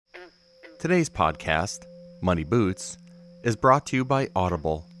Today's podcast, Money Boots, is brought to you by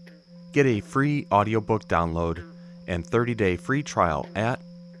Audible. Get a free audiobook download and 30-day free trial at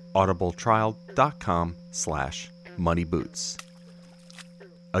audibletrial.com/moneyboots.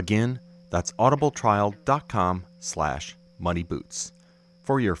 Again, that's audibletrial.com/moneyboots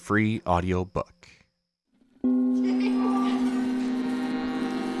for your free audiobook.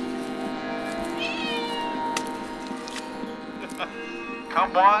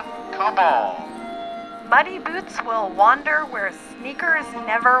 Come on, come on. Muddy boots will wander where sneakers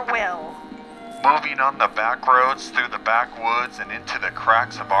never will. Moving on the back roads, through the backwoods, and into the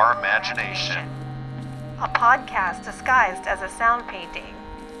cracks of our imagination. A podcast disguised as a sound painting.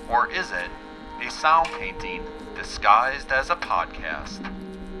 Or is it a sound painting disguised as a podcast?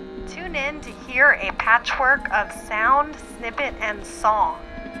 Tune in to hear a patchwork of sound, snippet, and song.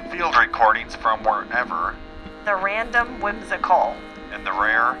 Field recordings from wherever. The random whimsical. And the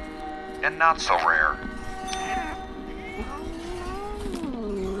rare and not so rare.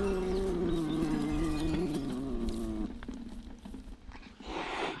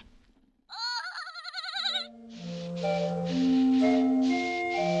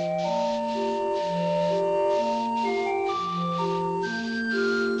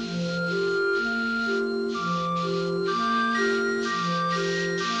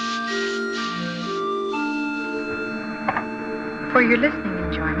 For your listening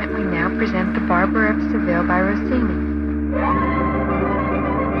enjoyment, we now present The Barber of Seville by Rossini.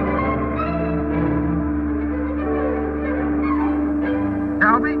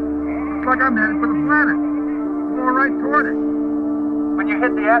 Calvi, looks like I'm headed for the planet. I'm going right toward it. When you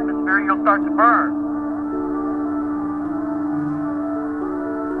hit the atmosphere, you'll start to burn.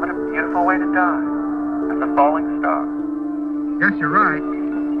 What a beautiful way to die. As a falling star. Yes, you're right.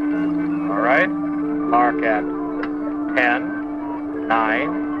 All right. Mark at 10,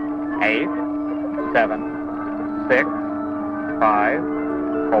 9, 8, 7, 6, 5,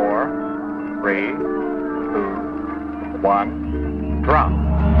 4, 3, 2, 1, drop.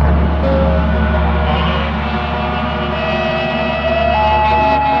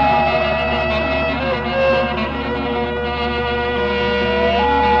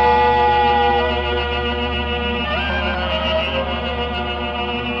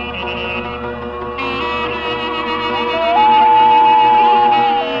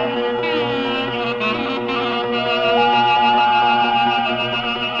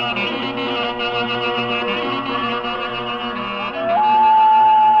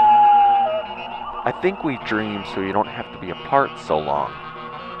 I think we dream so you don't have to be apart so long.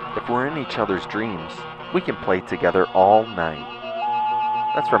 If we're in each other's dreams, we can play together all night.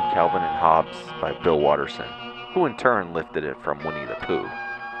 That's from Calvin and Hobbes by Bill Watterson, who in turn lifted it from Winnie the Pooh.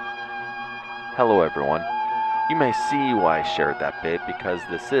 Hello everyone. You may see why I shared that bit because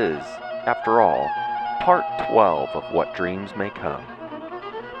this is, after all, part 12 of What Dreams May Come.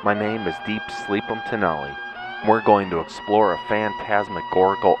 My name is Deep Sleepum Tenali. We're going to explore a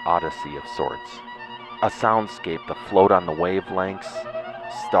phantasmagorical odyssey of sorts. A soundscape to float on the wavelengths,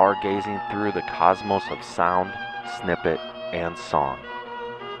 stargazing through the cosmos of sound, snippet, and song.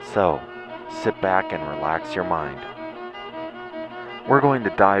 So, sit back and relax your mind. We're going to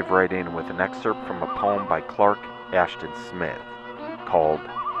dive right in with an excerpt from a poem by Clark Ashton Smith called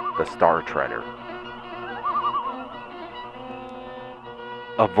The Star Treader.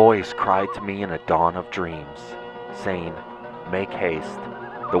 A voice cried to me in a dawn of dreams, saying, "Make haste,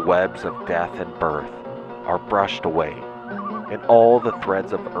 the webs of death and birth are brushed away, and all the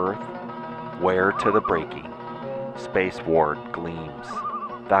threads of earth wear to the breaking. Spaceward gleams,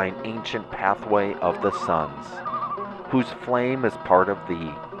 thine ancient pathway of the suns, whose flame is part of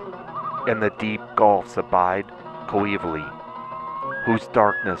thee, and the deep gulfs abide coevally, whose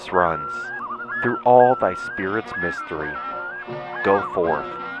darkness runs through all thy spirit's mystery. Go forth,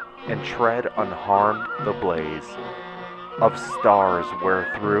 and tread unharmed the blaze of stars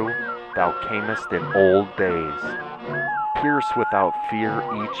wherethrough thou camest in old days. Pierce without fear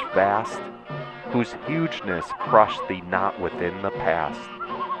each vast, whose hugeness crushed thee not within the past.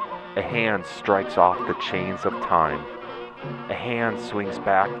 A hand strikes off the chains of time. A hand swings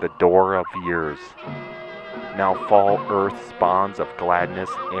back the door of years. Now fall earth's bonds of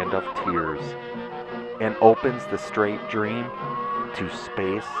gladness and of tears, and opens the straight dream to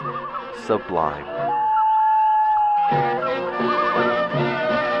space sublime.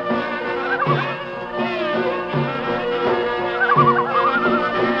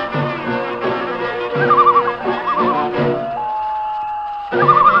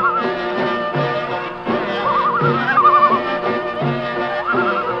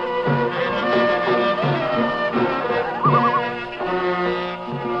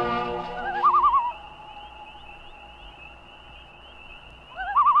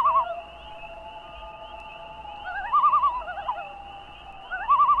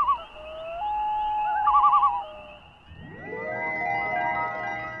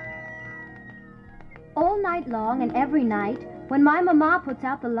 night long and every night, when my mama puts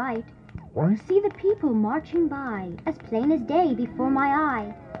out the light, I see the people marching by, as plain as day before my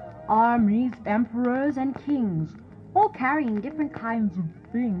eye. Armies, emperors, and kings, all carrying different kinds of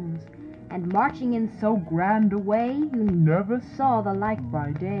things, and marching in so grand a way you never saw the like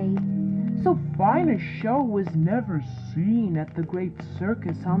by day. So fine a show was never seen at the great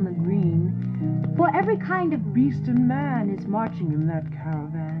circus on the green, for every kind of beast and man is marching in that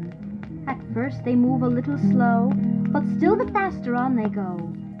caravan. At first they move a little slow, but still the faster on they go,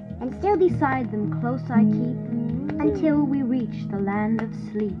 and still beside them close I keep, until we reach the land of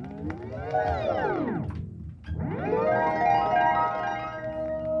sleep.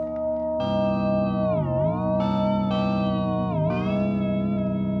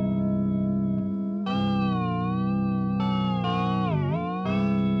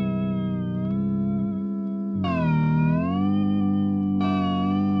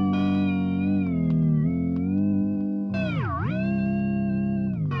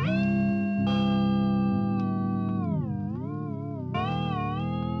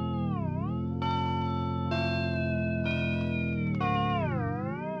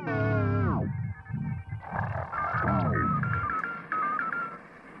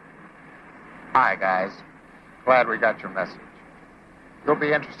 Hi, guys. Glad we got your message. You'll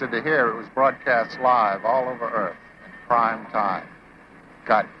be interested to hear it was broadcast live all over Earth in prime time.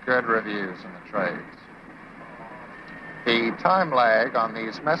 Got good reviews in the trades. The time lag on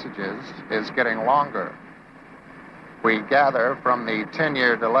these messages is getting longer. We gather from the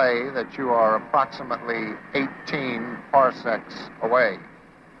 10-year delay that you are approximately 18 parsecs away.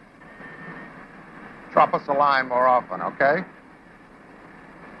 Drop us a line more often, okay?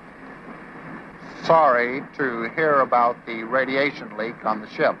 Sorry to hear about the radiation leak on the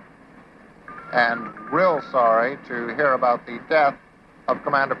ship. And real sorry to hear about the death of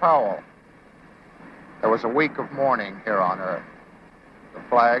Commander Powell. There was a week of mourning here on Earth. The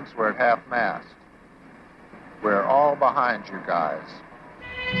flags were at half-mast. We're all behind you guys.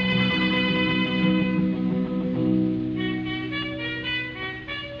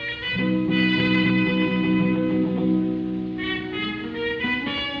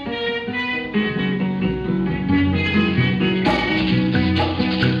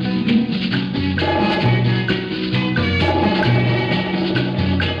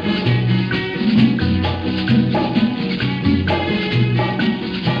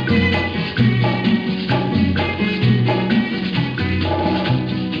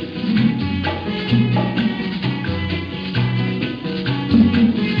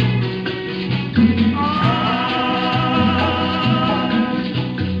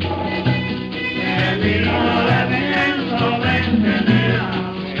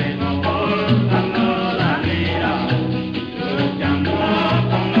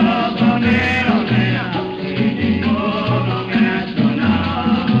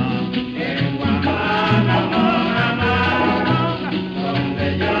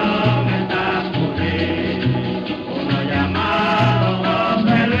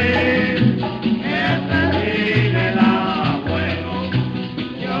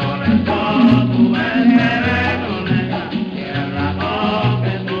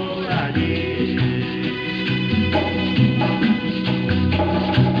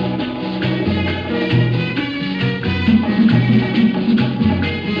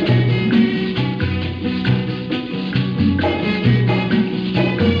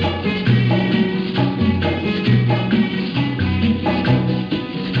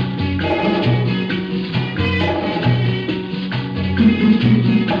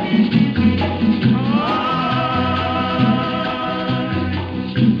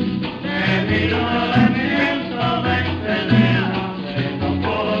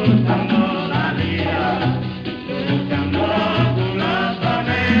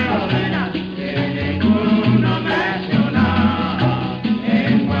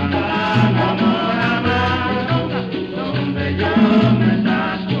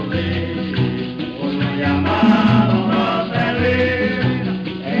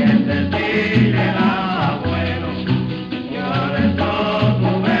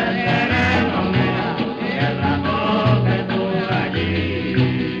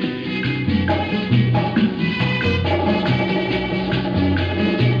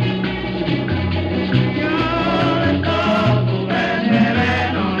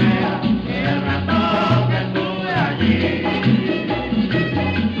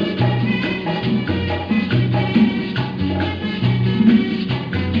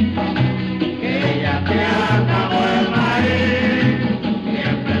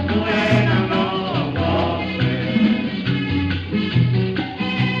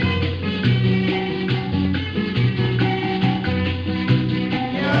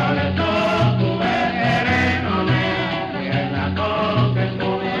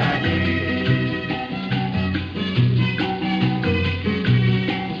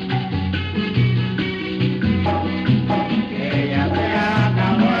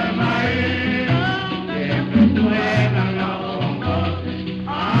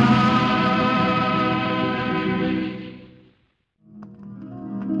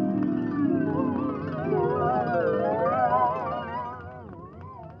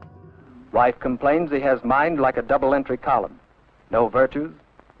 Wife complains he has mind like a double-entry column. No virtues,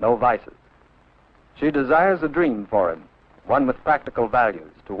 no vices. She desires a dream for him, one with practical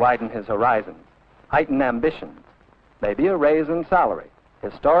values to widen his horizons, heighten ambitions, maybe a raise in salary.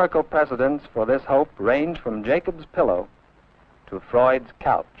 Historical precedents for this hope range from Jacob's pillow to Freud's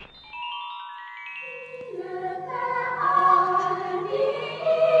couch.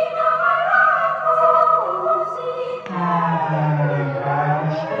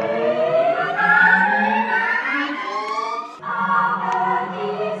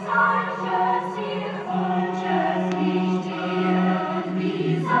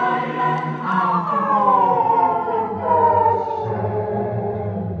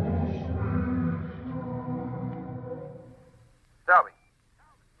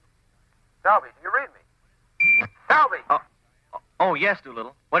 Dalby, do you read me? Dalby! Oh, yes,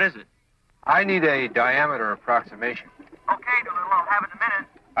 Doolittle. What is it? I need a diameter approximation. Okay, Doolittle, I'll have it in a minute.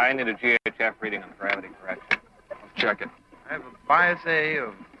 I need a GHF reading on gravity correction. Check it. I have a bias A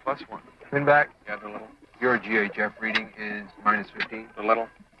of +1. Pin back. Yeah, Doolittle. Your GHF reading is -15. Doolittle.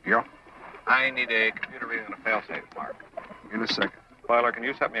 Yeah. I need a computer reading on a failsafe, Mark. In a second. Spoiler, can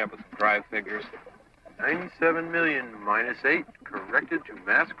you set me up with some drive figures? 97 million -8, corrected to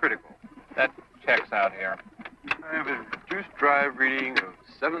mass critical. That checks out here. I have a reduced drive reading of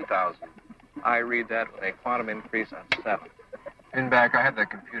 7,000. I read that with a quantum increase on 7. Pin back, I have that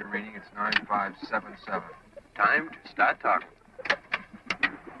computer reading. It's 9577. Time to start talking.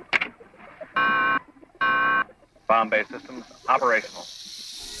 Bomb-based systems operational.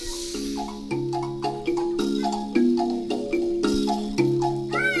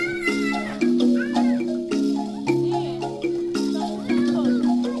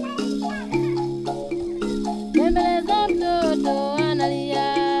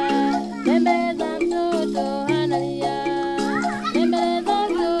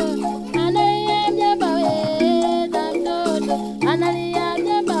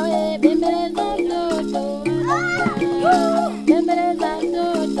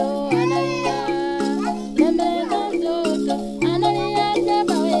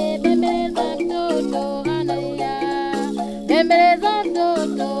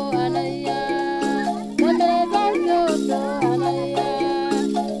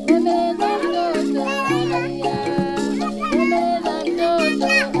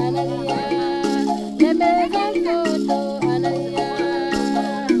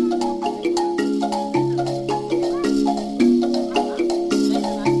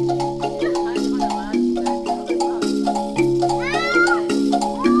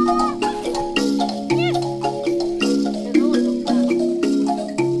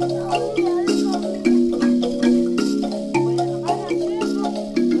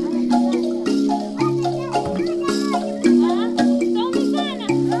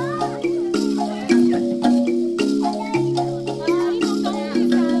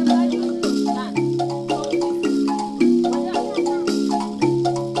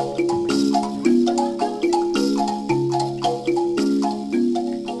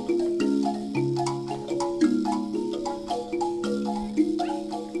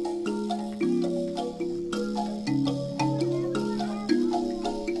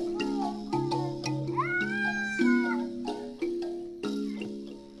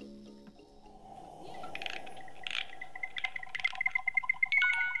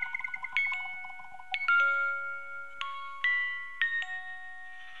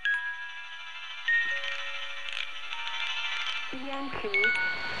 Yankee,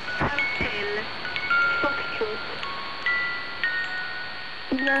 Hotel, Foxtrot.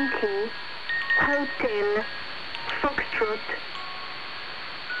 Yankee, Hotel, Foxtrot.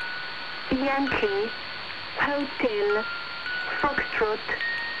 Yankee, Hotel, Foxtrot.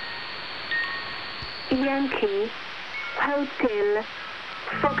 Yankee, Hotel,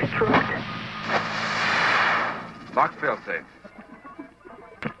 Foxtrot. Lock failsafe.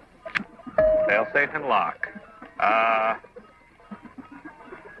 Failsafe and lock.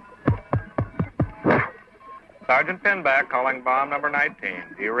 Sergeant Pinback calling bomb number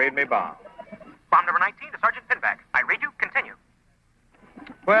 19. Do you read me, bomb? Bomb number 19 to Sergeant Pinback. I read you. Continue.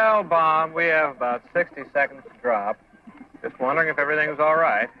 Well, bomb, we have about 60 seconds to drop. Just wondering if everything's all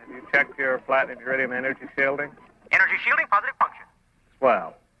right. Have you checked your platinum iridium energy shielding? Energy shielding, positive function.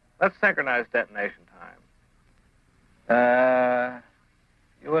 Swell. Let's synchronize detonation time.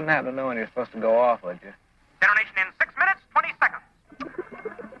 You wouldn't happen to know when you're supposed to go off, would you? Detonation in 6 minutes, 20 seconds.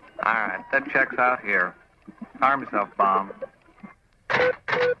 All right, that checks out here. Arm yourself, bomb.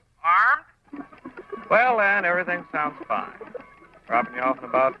 Armed? Well, then, everything sounds fine. Dropping you off in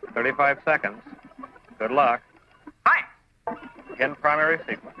about 35 seconds. Good luck. Thanks. Begin primary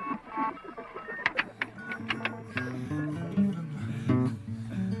sequence.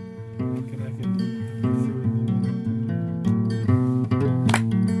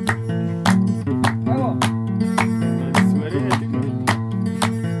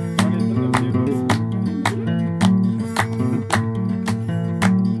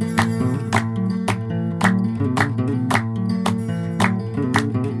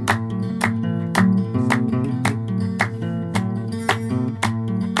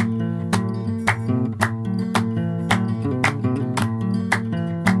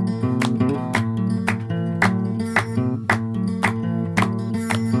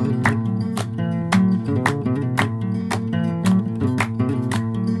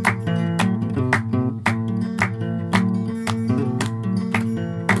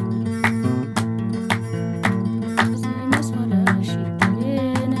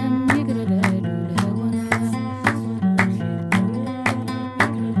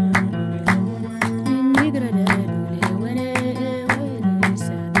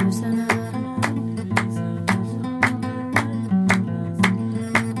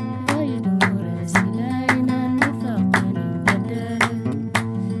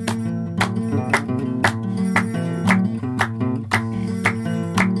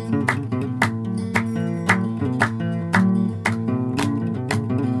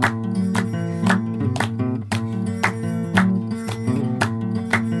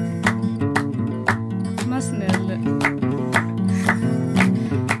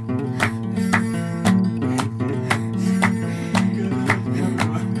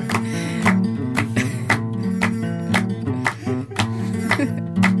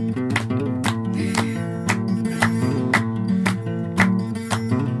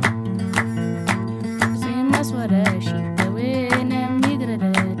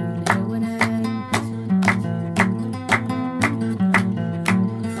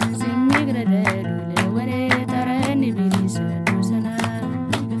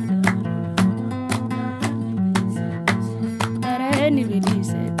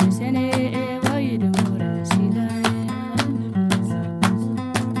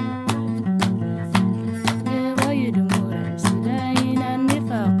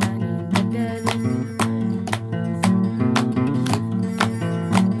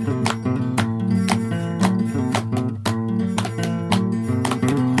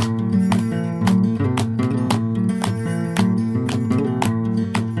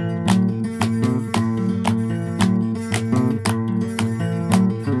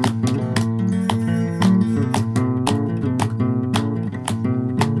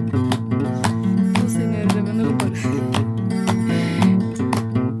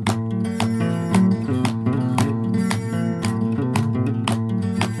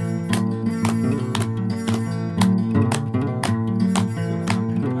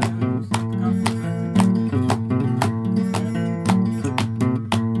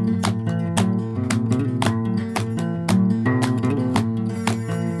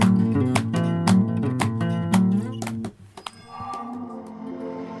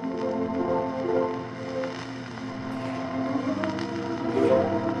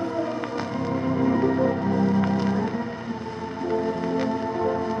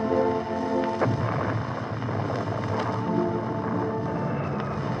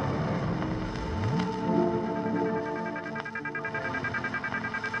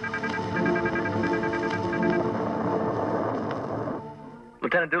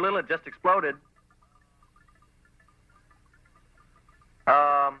 Lieutenant Doolittle, it just exploded.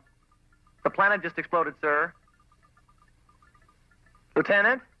 The planet just exploded, sir.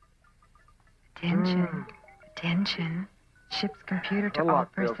 Lieutenant? Attention. Attention. Ship's computer to all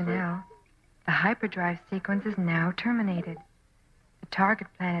personnel. The hyperdrive sequence is now terminated. The target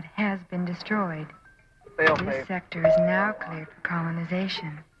planet has been destroyed. This sector is now cleared for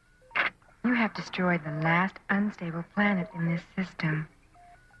colonization. You have destroyed the last unstable planet in this system.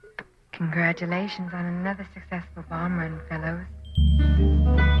 Congratulations on another successful bomb run, fellows.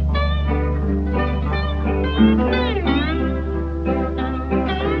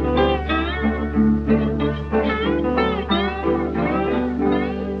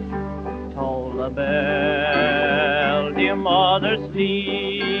 Toll the bell, dear mother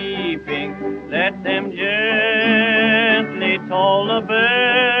sleeping, let them gently toll the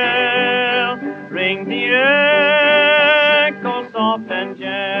bell, ring the echo soft and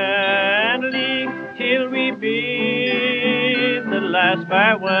gently, till we bid the last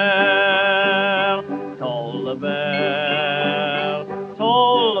farewell. Toll the bell,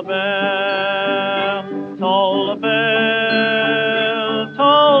 toll the bell, toll the bell,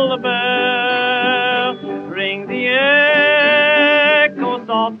 toll the bell, ring the echo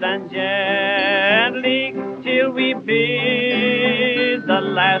soft and gently, till we bid the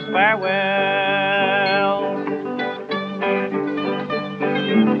last farewell.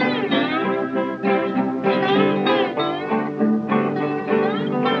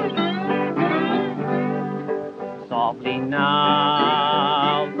 Softly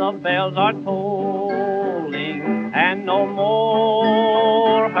now the bells are tolling, and no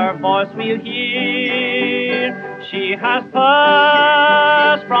more her voice we'll hear. She has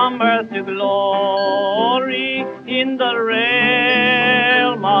passed from earth to glory in the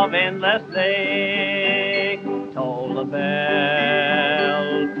realm of endless day. Toll the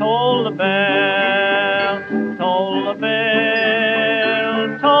bell, toll the bell, toll the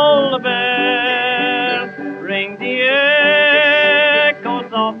bell, toll the bell, ring the echo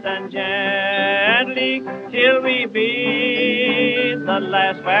soft and gently, till we bid the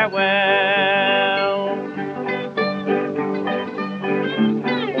last farewell.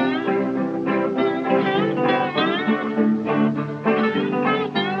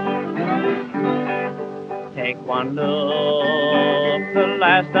 Take one look, the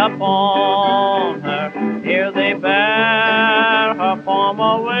last upon her, here they bear her form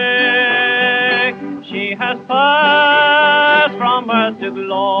away. She has passed from earth to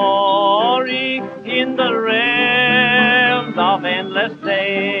glory in the realms of endless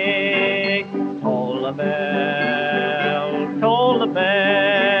day. Toll the bell, toll the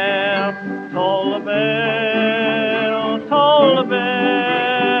bell, toll the bell, toll the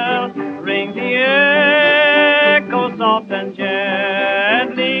bell, ring the echo soft and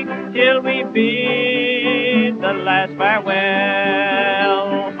gently, till we bid the last farewell.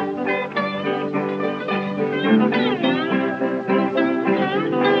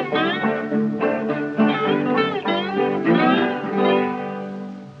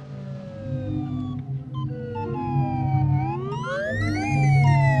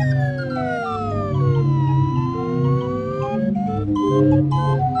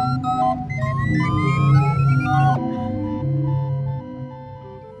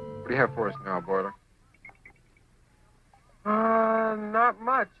 What do you have for us now, Boiler? Not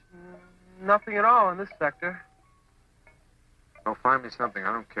much. Nothing at all in this sector. Oh, find me something.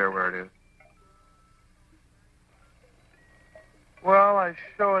 I don't care where it is. Well, I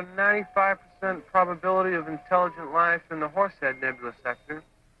show a 95% probability of intelligent life in the Horsehead Nebula sector.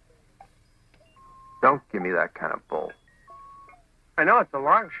 Don't give me that kind of bull. I know it's a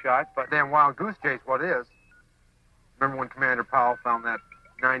long shot, but... Damn wild goose chase, what is? Remember when Commander Powell found that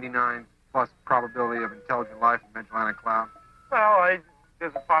 99+ probability of intelligent life in Magellanic Cloud? Well,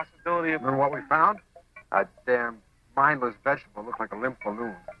 there's a possibility of... Remember what we found? A damn mindless vegetable looked like a limp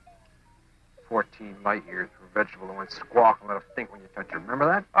balloon. 14 light years for a vegetable that went squawk and let us think when you touch it. Remember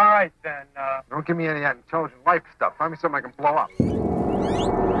that? All right, then. Don't give me any of that intelligent life stuff. Find me something I can blow up.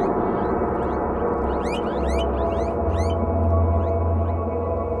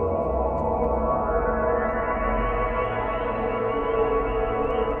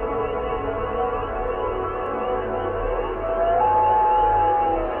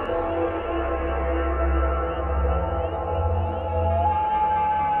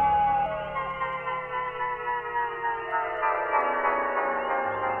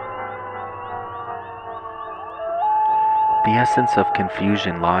 The essence of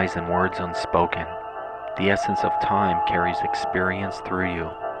confusion lies in words unspoken. The essence of time carries experience through you.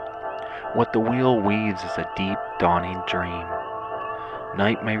 What the wheel weaves is a deep, dawning dream.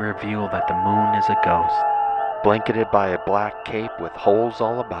 Night may reveal that the moon is a ghost, blanketed by a black cape with holes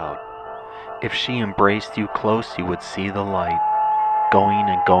all about. If she embraced you close, you would see the light, going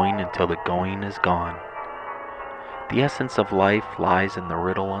and going until the going is gone. The essence of life lies in the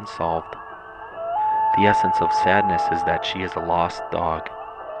riddle unsolved. The essence of sadness is that she is a lost dog.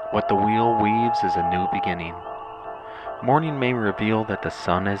 What the wheel weaves is a new beginning. Morning may reveal that the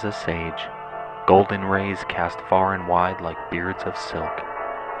sun is a sage, golden rays cast far and wide like beards of silk,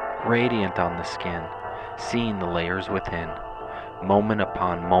 radiant on the skin, seeing the layers within, moment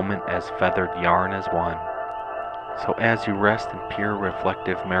upon moment as feathered yarn is one. So as you rest in pure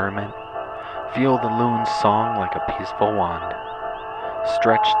reflective merriment, feel the loon's song like a peaceful wand,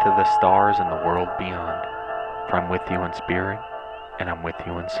 stretched to the stars and the world beyond. For I'm with you in spirit, and I'm with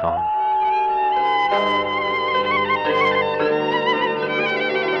you in song.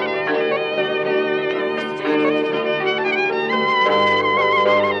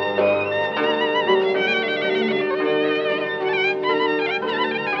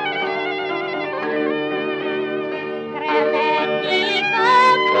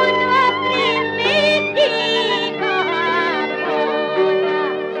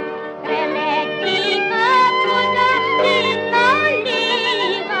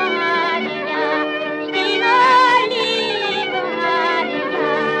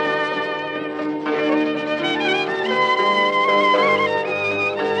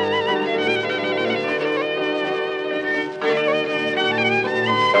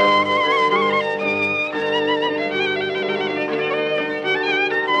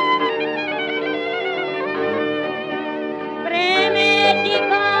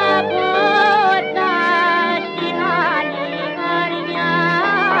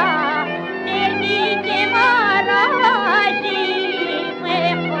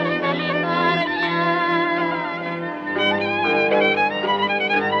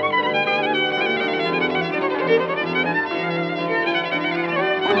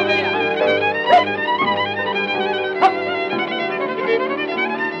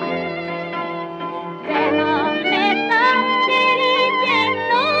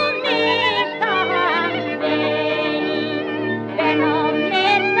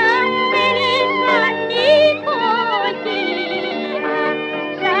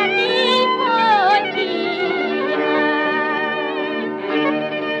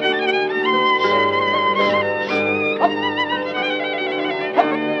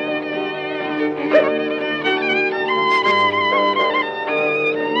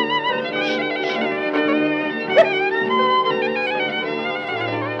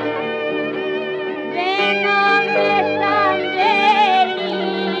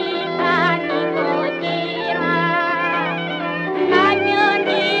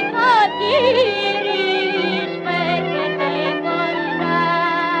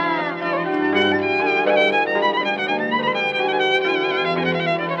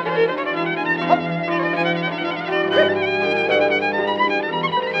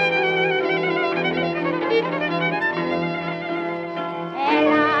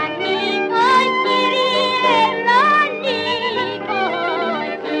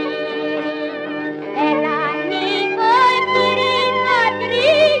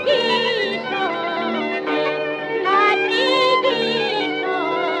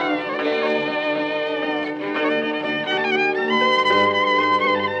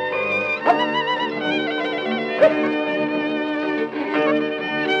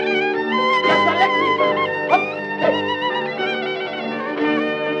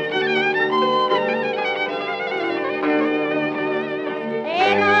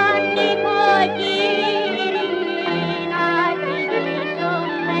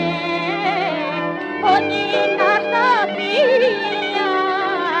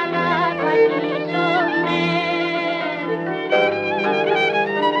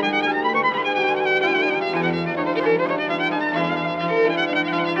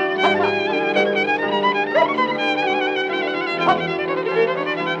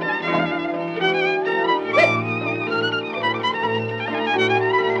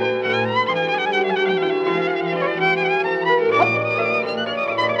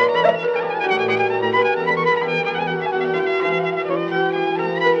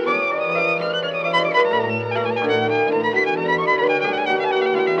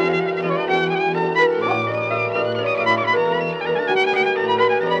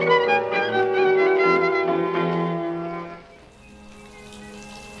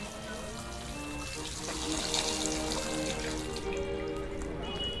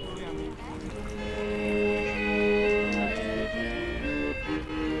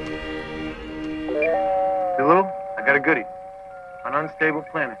 unstable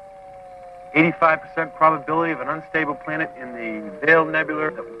planet. 85% probability of an unstable planet in the Veil Nebula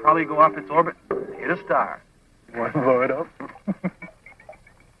that will probably go off its orbit and hit a star. You want to blow it up?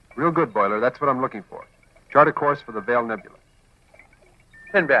 Real good, Boiler. That's what I'm looking for. Chart a course for the Veil Nebula.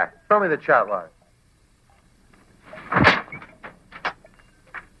 Pin back. Throw me the chart line.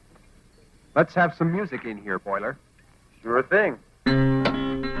 Let's have some music in here, Boiler. Sure thing.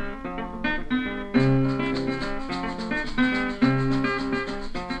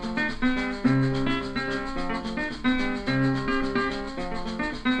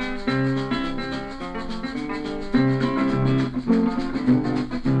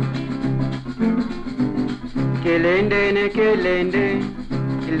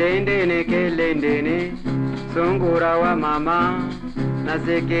 Kelendene, sungura wa mama,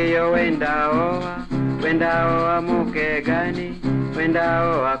 nasikiyo wendaoa muke gani,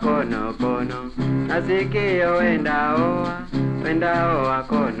 wendaoa kono, nasikiyo wendaoa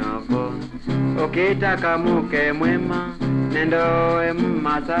kono. Ukitaka muke mwema, nendoe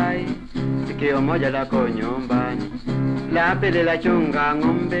Mmasai, sikio moja lako nyumbani, la pili la chunga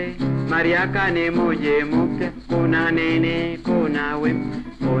ng'ombe, Mariakani muje muke, kuna nini, kuna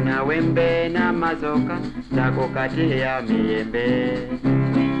wembe na mazoka, takukatia miembe.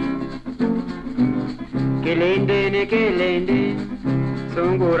 Kilindi,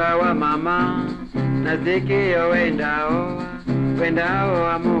 sungura wa mama, nasikiyo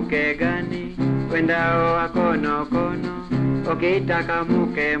wendaoa muke gani, wendaoa kono, ukitaka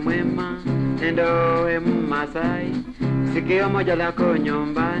muke mwema, nendoe Mmasai, sikio moja lako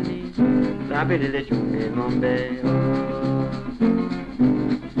nyumbani, la pili lichunge ng'ombe.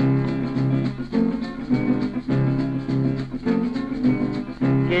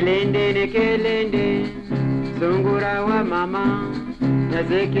 Kilindi, sungura wa mama,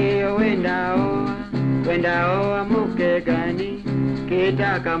 nasikiyo wendaoa muke gani,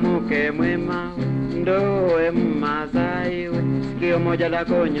 kitaka muke mwema, ndoe Mmasai, sikio moja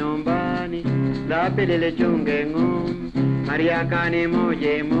lako nyumbani, la pili lichunge ng'ombe. Mariakani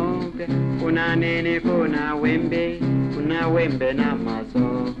muje muke, kuna nini, kuna wembe na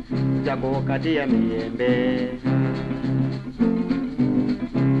maso, takukatia miembe.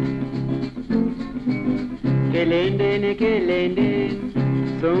 Kilindi,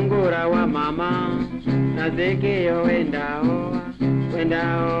 sungura wa mama, nasikiyo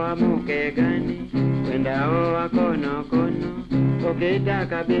wendaoa muke gani, wendaoa kono,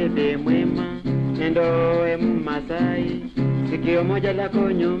 ukitaka bibi mwema, nendoe Mmasai, sikio moja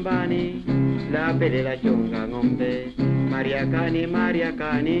lako nyumbani, la pili la chunga ng'ombe. Mariakani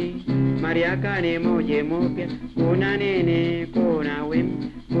muje muke, kuna nini, kuna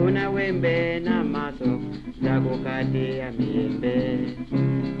wembe na maso, takukatia miembe.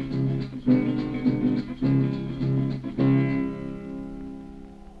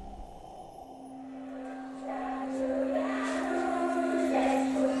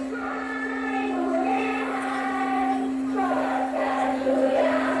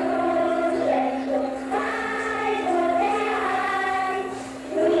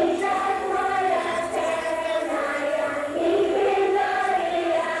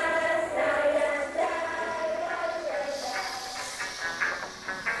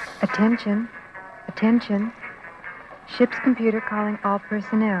 Attention. Ship's computer calling all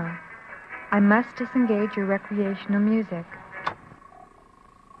personnel. I must disengage your recreational music.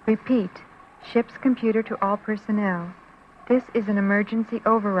 Repeat. Ship's computer to all personnel. This is an emergency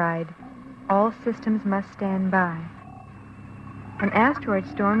override. All systems must stand by. An asteroid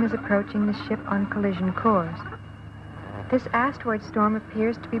storm is approaching the ship on collision course. This asteroid storm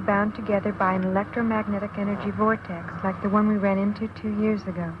appears to be bound together by an electromagnetic energy vortex like the one we ran into 2 years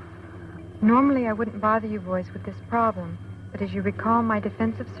ago. Normally, I wouldn't bother you boys with this problem, but as you recall, my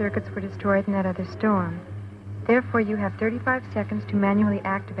defensive circuits were destroyed in that other storm. Therefore, you have 35 seconds to manually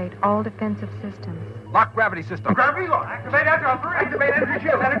activate all defensive systems. Lock gravity system. Gravity lock. Activate after activate energy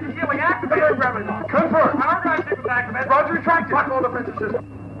shield. Energy shielding. Activate gravity lock. Confirm. Power drive system activated. Roger, retracted. Lock all defensive systems.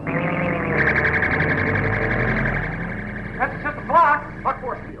 Defensive system locked. Lock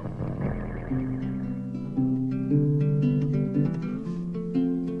force field.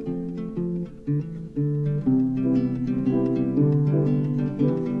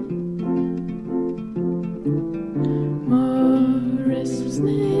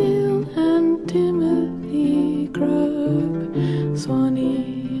 Snail and Timothy Crab,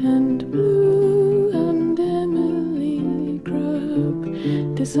 Swanee and Blue and Emily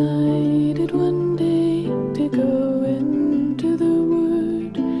Crab decided one day to go into the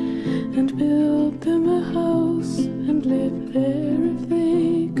wood and build them a house and live there if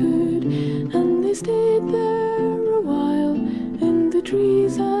they could. And they stayed there a while in the tree.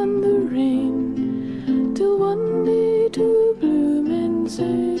 breeze and the rain, till one day two blue men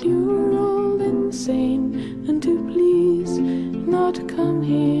said, "You're all insane, and to please not come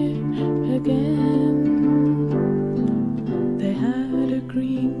here again." They had a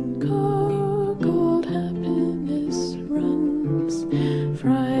green car called Happiness Runs.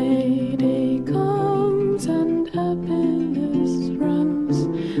 Friday comes and happiness runs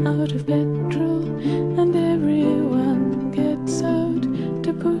out of petrol, and everyone gets out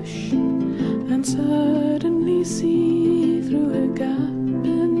to push, and suddenly see through a gap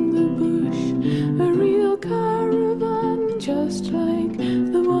in the bush a real caravan just like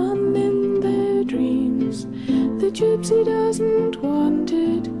the one in their dreams. The gypsy doesn't want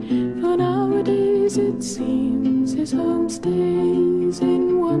it, for nowadays it seems his home stays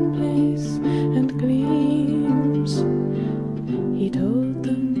in one place and gleams. He told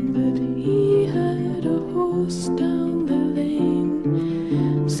them that he had a horse down the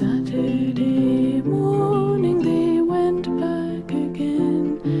lane. Saturday morning they went back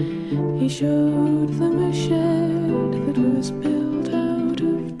again. He showed them a shed that was built out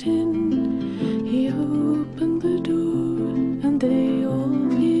of tin. He opened the door and they all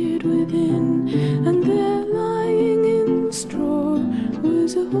peered within, and there lying in straw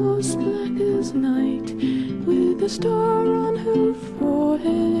was a horse black as night, with a star on her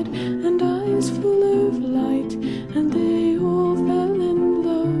forehead and eyes full of light, and they all fell in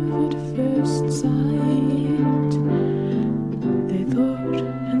love at first sight. They thought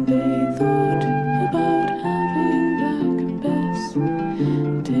and they thought about having Black Bess.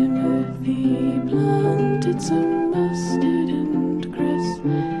 Timothy planted some mustard and cress.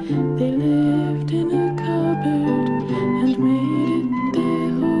 They lived in a cupboard and made it their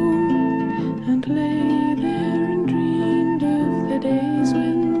home, and lay there and dreamed of the days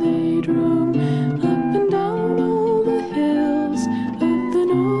when they'd roam up and down all the hills of the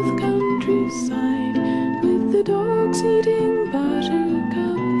north countryside, with the dogs eating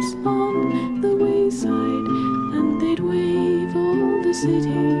buttercups on the wayside, and they'd wave all the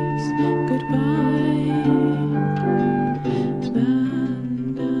cities goodbye.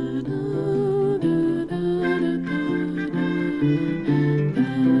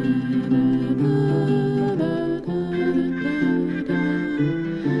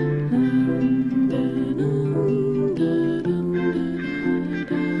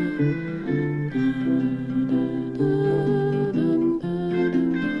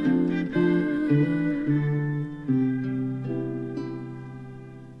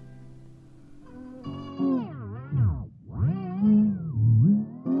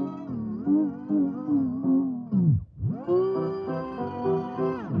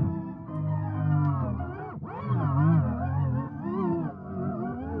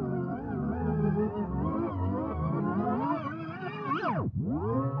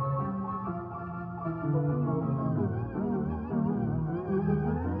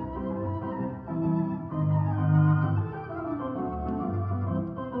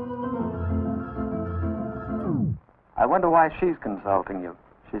 I wonder why she's consulting you.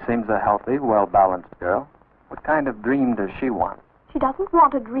 She seems a healthy, well-balanced girl. What kind of dream does she want? She doesn't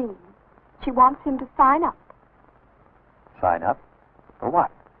want a dream. She wants him to sign up. Sign up? For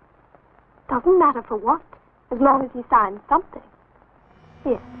what? Doesn't matter for what, as long as he signs something.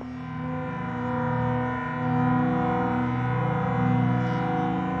 Here.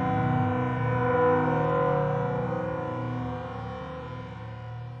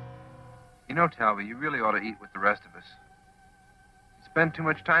 You know, Talbot, you really ought to eat with the rest of us. You spend too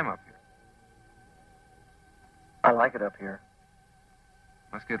much time up here. I like it up here.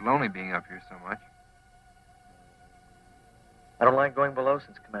 Must get lonely being up here so much. I don't like going below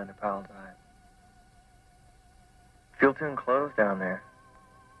since Commander Powell died. Feel too enclosed down there.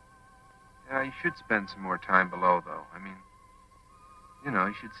 Yeah, you should spend some more time below, though. I mean, you know,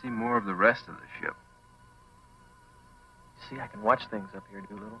 you should see more of the rest of the ship. See, I can watch things up here,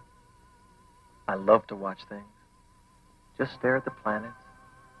 Doolittle. I love to watch things. Just stare at the planets,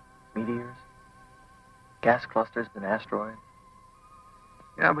 meteors, gas clusters, and asteroids.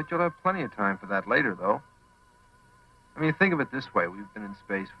 Yeah, but you'll have plenty of time for that later, though. I mean, think of it this way. We've been in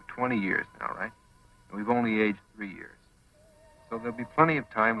space for 20 years now, right? And we've only aged 3 years. So there'll be plenty of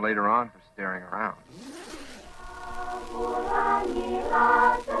time later on for staring around.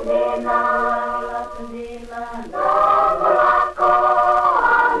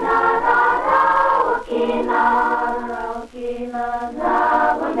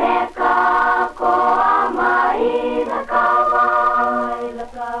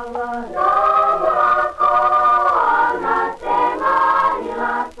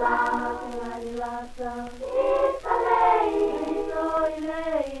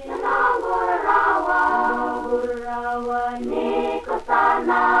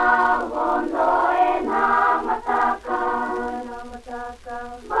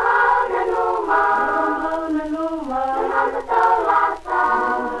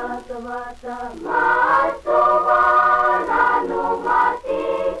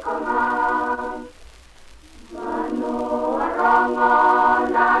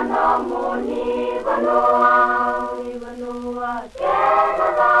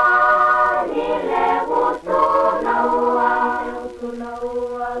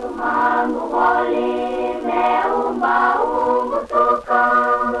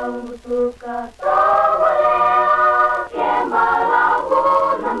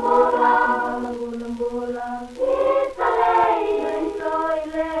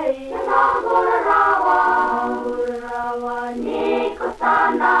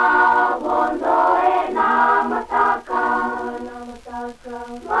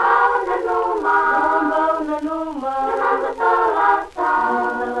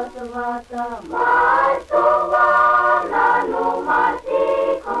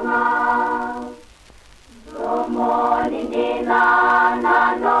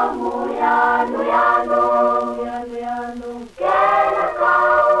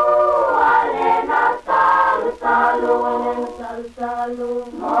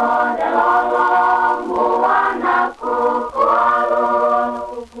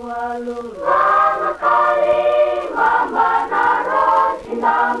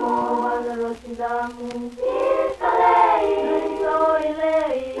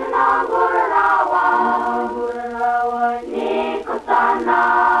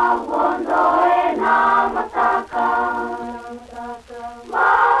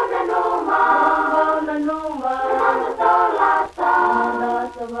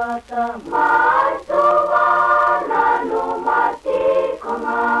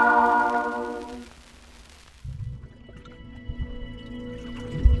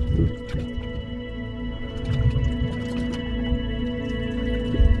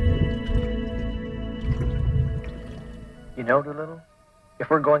 You know, Doolittle, if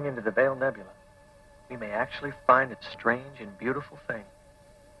we're going into the Vale Nebula, we may actually find its strange and beautiful thing.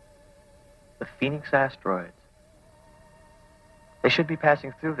 The Phoenix asteroids. They should be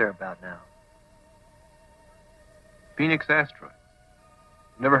passing through there about now. Phoenix asteroids.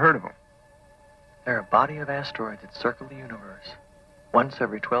 Never heard of them. They're a body of asteroids that circle the universe once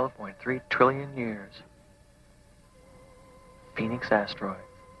every 12.3 trillion years. Phoenix asteroids.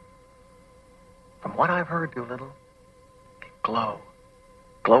 From what I've heard, Doolittle, they glow.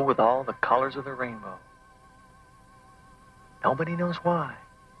 Glow with all the colors of the rainbow. Nobody knows why.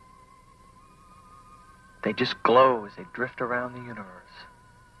 They just glow as they drift around the universe.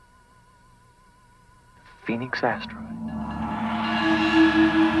 Phoenix asteroid.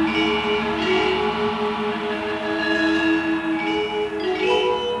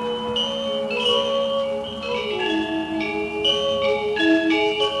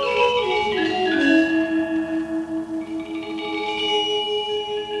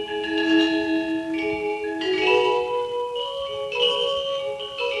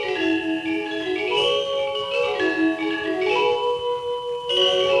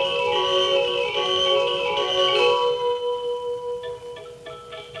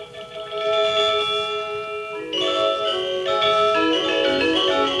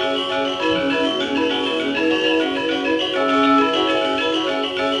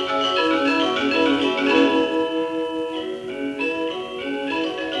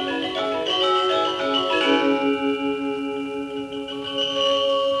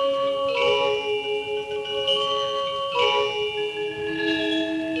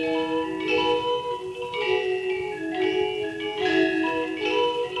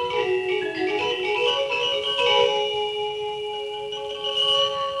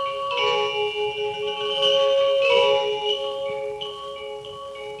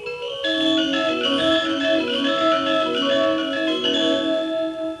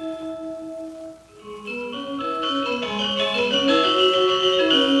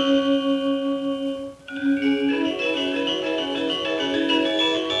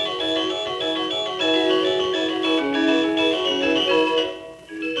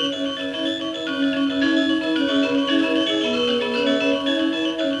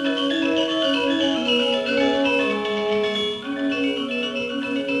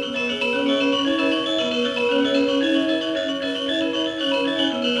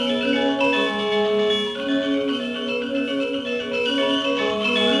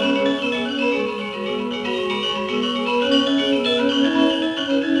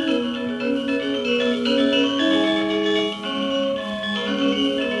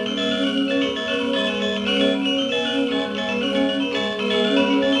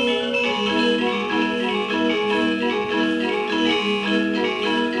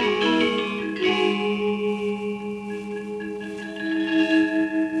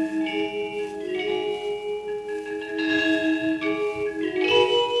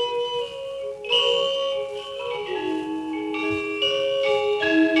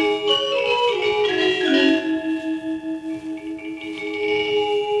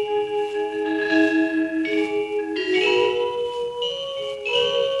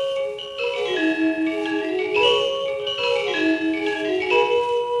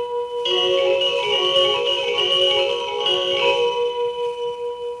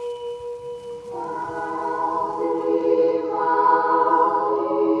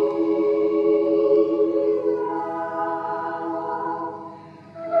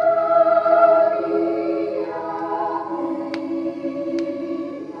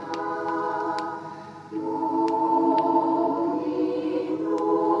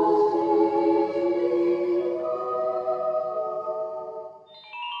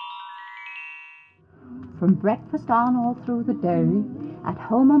 breakfast on all through the day. At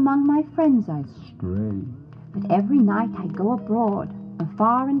home among my friends I stray. But every night I go abroad,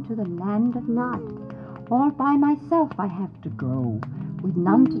 afar into the land of Nod. All by myself I have to go, with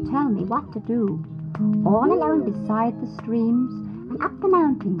none to tell me what to do. All alone beside the streams, and up the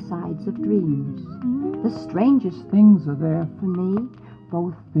mountainsides of dreams. The strangest things are there for me,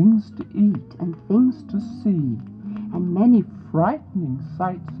 both things to eat and things to see, and many frightening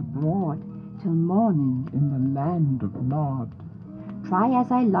sights abroad, till morning in the land of Nod. Try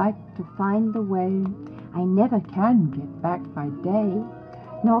as I like to find the way, I never can get back by day,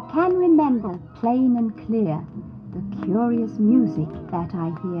 nor can remember plain and clear the curious music that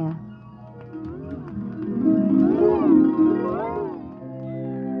I hear.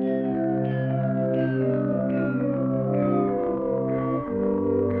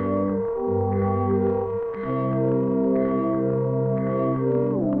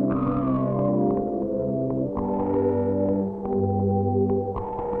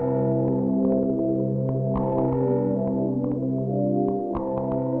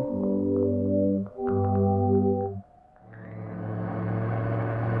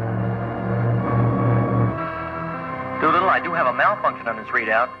 Malfunction on his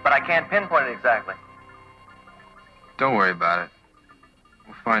readout, but I can't pinpoint it exactly. Don't worry about it.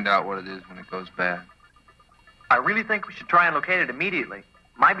 We'll find out what it is when it goes bad. I really think we should try and locate it immediately.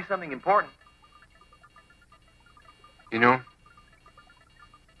 Might be something important. You know,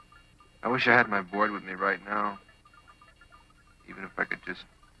 I wish I had my board with me right now. Even if I could just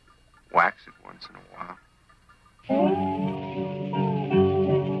wax it once in a while.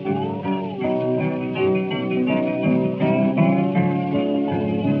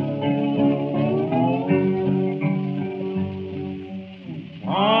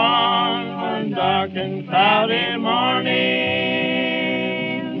 Dark and cloudy morning,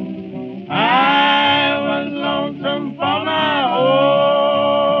 I was lonesome for my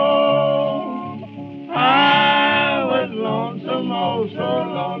home. I was lonesome, oh so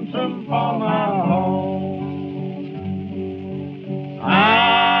lonesome for my home.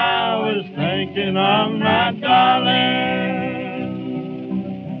 I was thinking of my darling,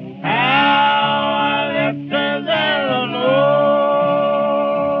 how I left her there alone.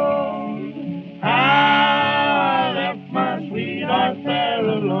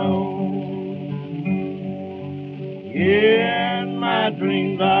 In my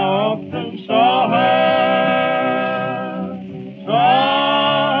dreams I often saw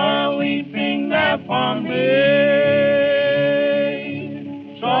her weeping there for me,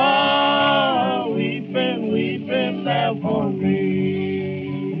 saw her weeping there for me.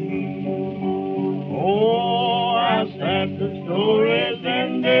 Oh, how sad the story's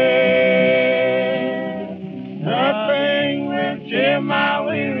ended, nothing will cheer my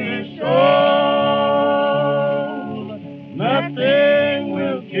weary soul. Nothing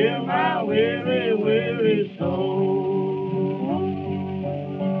will kill my weary, weary soul.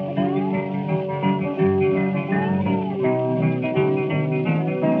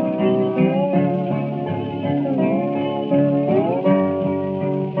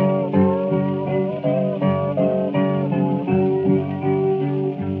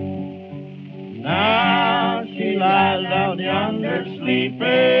 Now she lies out yonder sleeping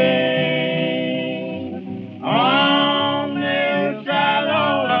on the hillside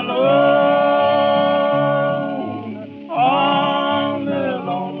all alone, on the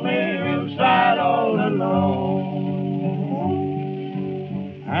lonely hillside all alone.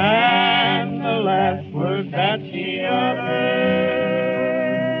 And the last word that she uttered,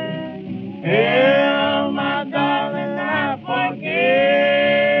 "Tell my darling I forgive,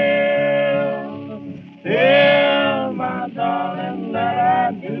 tell my darling that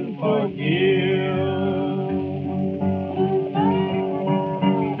I do forgive."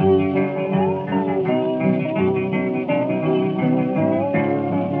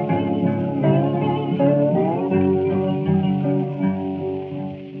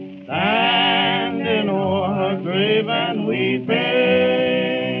 Standing o'er her grave and weeping,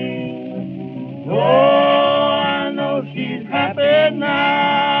 oh, I know she's happy now.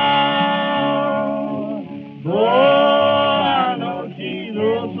 Oh, I know she's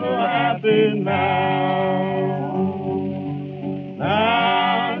oh so happy now.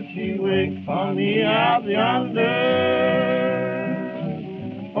 Now she waits for me out yonder,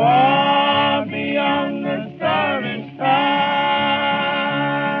 far beyond the starry sky,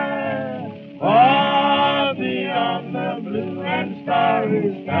 far beyond the blue and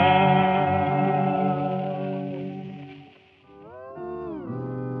starry sky.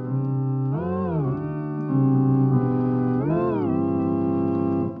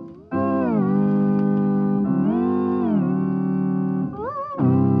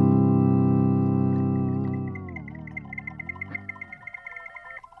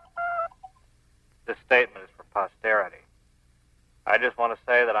 statement is for posterity. I just want to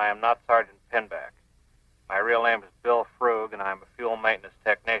say that I am not Sergeant Pinback. My real name is Bill Frug, and I'm a fuel maintenance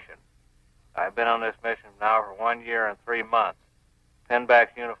technician. I've been on this mission now for 1 year and 3 months.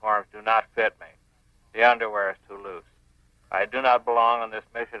 Pinback's uniforms do not fit me. The underwear is too loose. I do not belong on this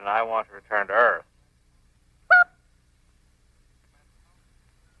mission, and I want to return to Earth.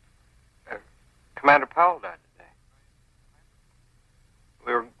 Commander Powell died today.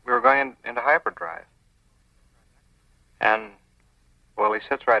 We were going into hyperdrive. And, well, he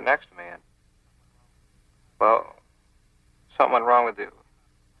sits right next to me, and, well, something went wrong with the...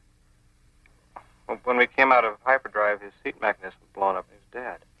 When we came out of hyperdrive, his seat mechanism was blown up and he was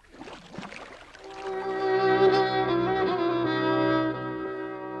dead.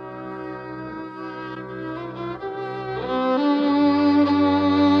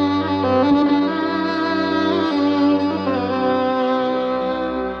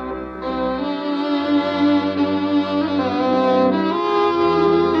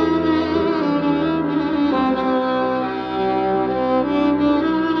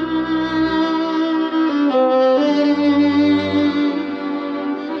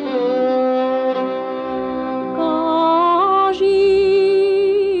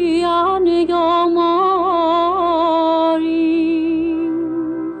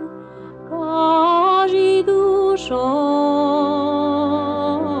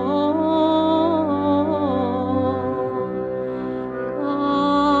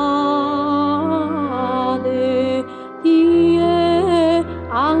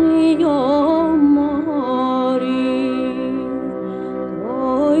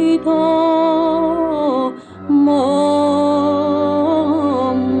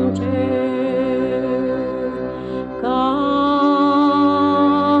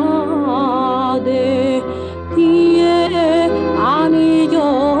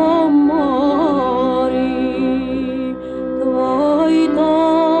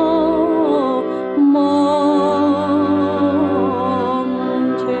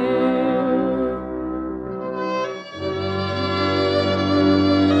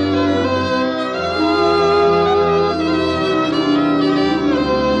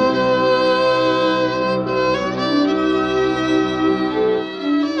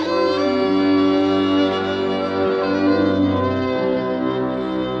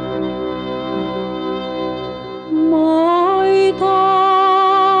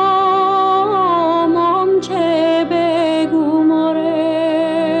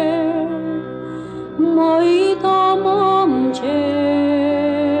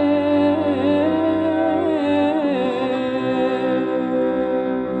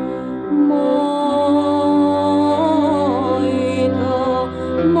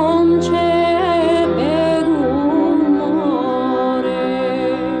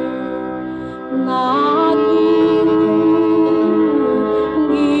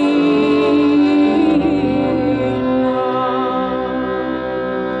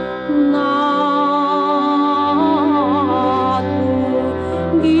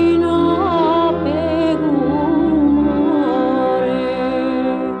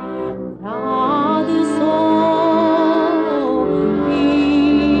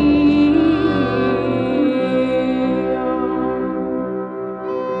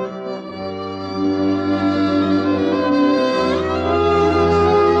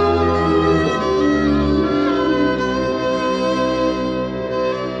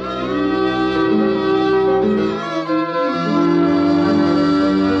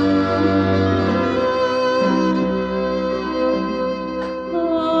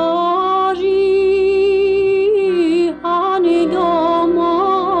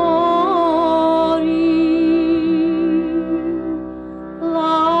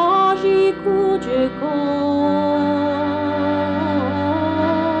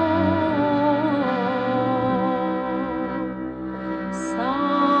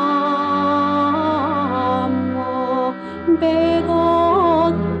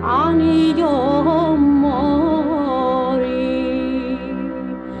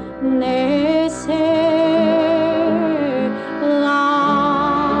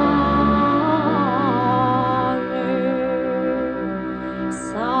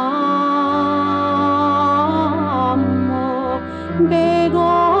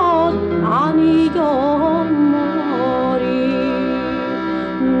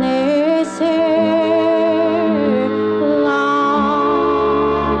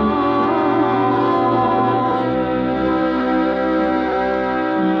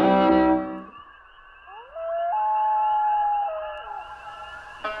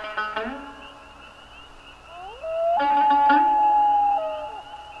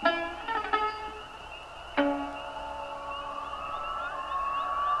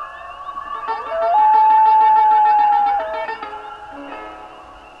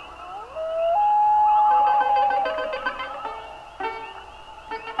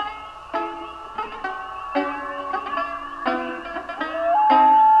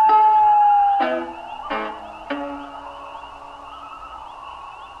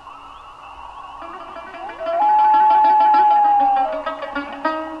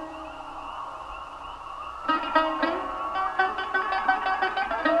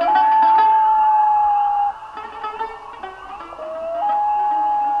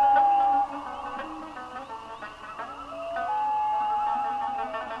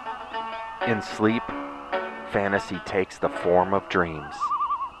 In sleep, fantasy takes the form of dreams.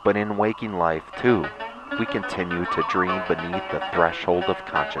 But in waking life, too, we continue to dream beneath the threshold of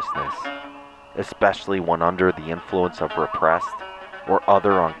consciousness, especially when under the influence of repressed or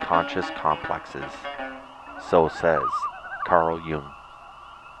other unconscious complexes. So says Carl Jung.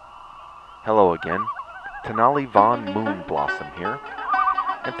 Hello again, Tenali Von Moonblossom here,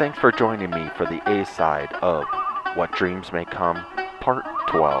 and thanks for joining me for the A-side of What Dreams May Come, Part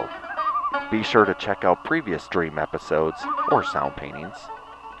 12. Be sure to check out previous dream episodes, or sound paintings,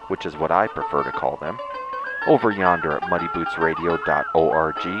 which is what I prefer to call them, over yonder at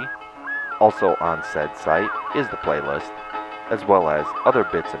muddybootsradio.org. Also on said site is the playlist, as well as other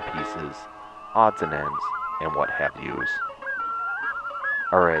bits and pieces, odds and ends, and what have yous.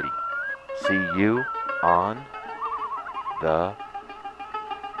 Alrighty, see you on the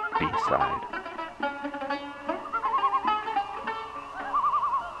B-side.